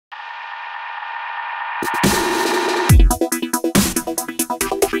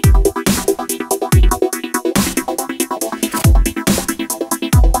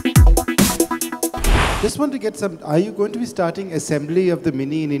Just want to get some, are you going to be starting assembly of the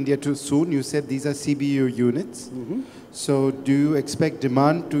Mini in India too soon? You said these are CBU units. Mm-hmm. So do you expect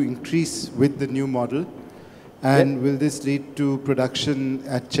demand to increase with the new model? And will this lead to production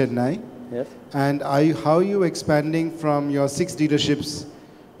at Chennai? Yes. And how are you expanding from your 6 dealerships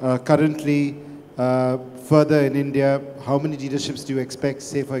currently further in India? How many dealerships do you expect,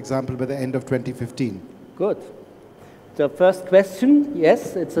 say, for example, by the end of 2015? Good. The first question,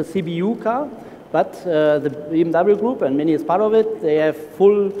 yes, it's a CBU car. But the BMW Group, and Mini is part of it, they have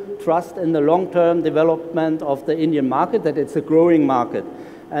full trust in the long-term development of the Indian market, that it's a growing market.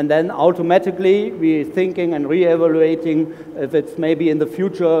 And then automatically we're thinking and re-evaluating if it's maybe in the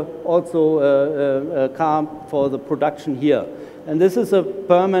future also a car for the production here. And this is a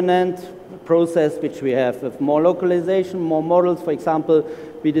permanent process which we have with more localization, more models. For example,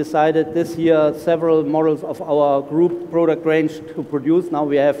 we decided this year several models of our group product range to produce. Now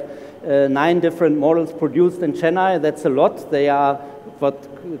we have 9 different models produced in Chennai. That's a lot. They are, what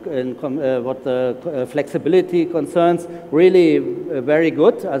the flexibility concerns, really very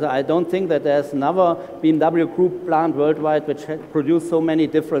good. I don't think that there's another BMW Group plant worldwide which produces so many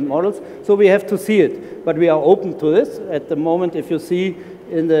different models. So we have to see it. But we are open to this. At the moment, if you see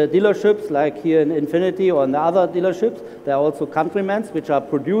in the dealerships, like here in Infinity or in the other dealerships, there are also Countrymans which are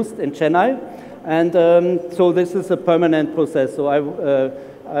produced in Chennai. And so this is a permanent process. So I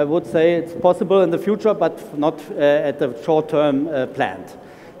would say it's possible in the future, but not at the short-term planned.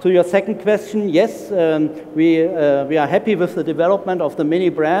 To your second question, yes, we are happy with the development of the Mini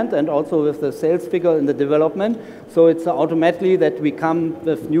brand and also with the sales figure in the development. So it's automatically that we come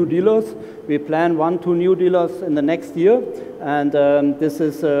with new dealers. We plan 1-2 new dealers in the next year, and this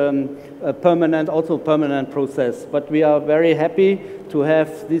is a permanent process. But we are very happy to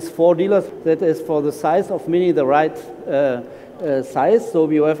have these 4 dealers. That is for the size of Mini the right size. So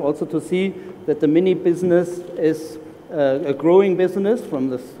we have also to see that the Mini business is a growing business from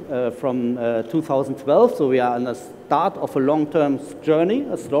 2012. So we are on the start of a long-term journey,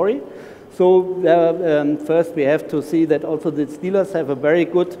 a story. So first we have to see that also these dealers have a very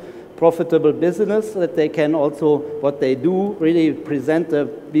good profitable business, that they can also, what they do, really present the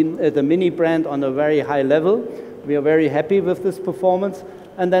Mini brand on a very high level. We are very happy with this performance.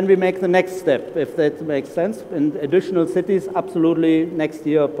 And then we make the next step, if that makes sense. In additional cities, absolutely next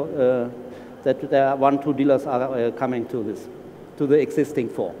year, that there are 1-2 dealers are coming to the existing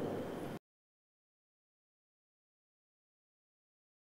 4.